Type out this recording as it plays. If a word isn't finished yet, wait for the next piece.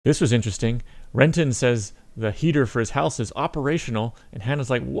This was interesting. Renton says the heater for his house is operational, and Hannah's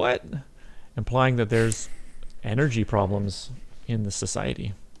like, what? Implying that there's energy problems in the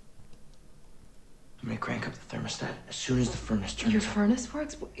society. I'm gonna crank up the thermostat as soon as the furnace turns Your on. furnace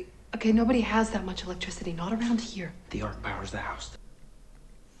works? Okay, nobody has that much electricity, not around here. The ARQ powers the house.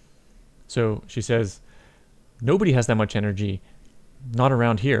 So she says, nobody has that much energy, not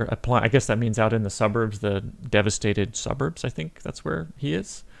around here. I guess that means out in the suburbs, the devastated suburbs. I think that's where he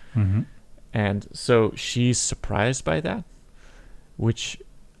is. Mm-hmm. And so she's surprised by that, which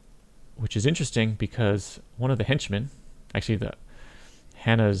is interesting because one of the henchmen, actually the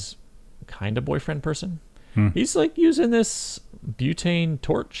Hannah's kind of boyfriend person, he's like using this butane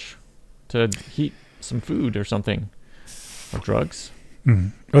torch to heat some food or something, or drugs.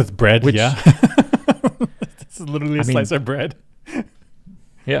 With bread, Which, yeah. This is literally a slice of bread.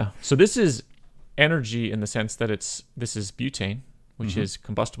 Yeah. So this is energy in the sense that this is butane, which is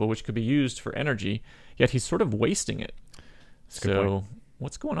combustible, which could be used for energy, yet he's sort of wasting it. So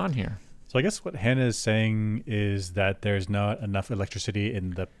what's going on here? So I guess what Hannah is saying is that there's not enough electricity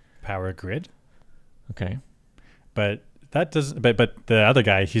in the power grid. Okay. But that doesn't. But the other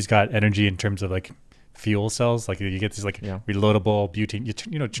guy, he's got energy in terms of like fuel cells. Like you get these like reloadable butane.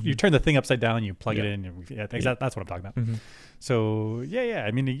 You turn the thing upside down, you plug it in. That's what I'm talking about. So yeah.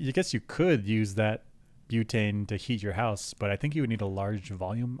 I mean, I guess you could use that butane to heat your house, but I think you would need a large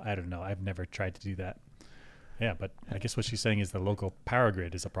volume. I don't know. I've never tried to do that. Yeah, but I guess what she's saying is the local power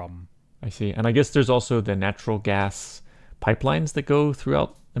grid is a problem. I see. And I guess there's also the natural gas pipelines that go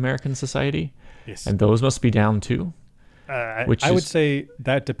throughout American society. Yes. And those must be down too. I would say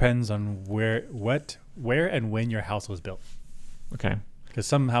that depends on where and when your house was built. Okay. Because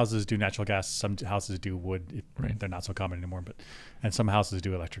some houses do natural gas, some houses do wood. Right. They're not so common anymore, and some houses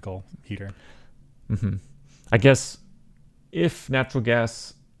do electrical heater. I guess if natural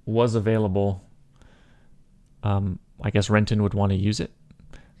gas was available, I guess Renton would want to use it.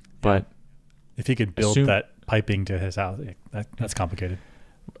 But if he could build that piping to his house, that's complicated.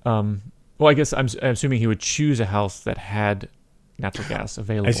 Well, I guess I'm assuming he would choose a house that had natural gas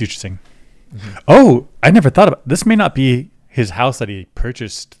available. I see what you're saying. Oh, I never thought about this. May not be his house that he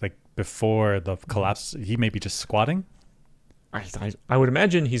purchased like before the collapse. He may be just squatting. I would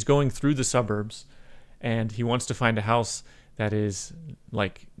imagine he's going through the suburbs, and he wants to find a house that is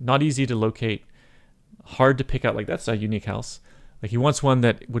like not easy to locate, hard to pick out. Like that's a unique house. Like he wants one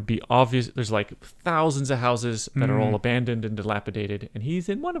that would be obvious. There's like thousands of houses that are all abandoned and dilapidated, and he's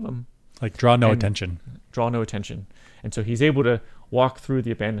in one of them. Like draw no attention. Draw no attention. And so he's able to walk through the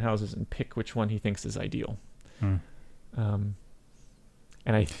abandoned houses and pick which one he thinks is ideal. And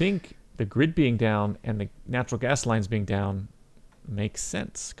I think the grid being down and the natural gas lines being down makes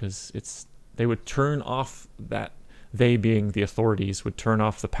sense because they would turn off that, they being the authorities would turn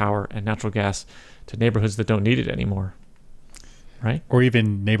off the power and natural gas to neighborhoods that don't need it anymore. Right? Or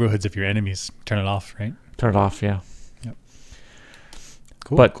even neighborhoods of your enemies. Turn it off, right? Turn it off, yeah. Yep.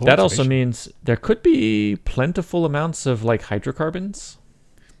 Cool. But that also means there could be plentiful amounts of like hydrocarbons.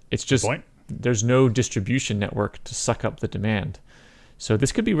 It's just there's no distribution network to suck up the demand. So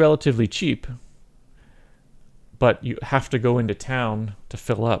this could be relatively cheap, but you have to go into town to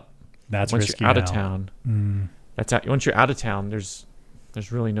fill up. That's once risky you're out now. of town. Once you're out of town, there's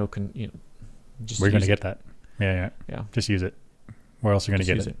really no we're going to get that. Yeah. Just use it. Where else are you going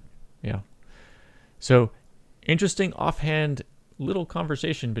to get it? Yeah. So interesting offhand little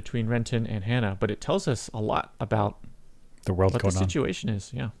conversation between Renton and Hannah, but it tells us a lot about the world what going the on. situation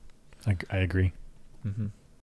is. Yeah. I agree. Mm-hmm.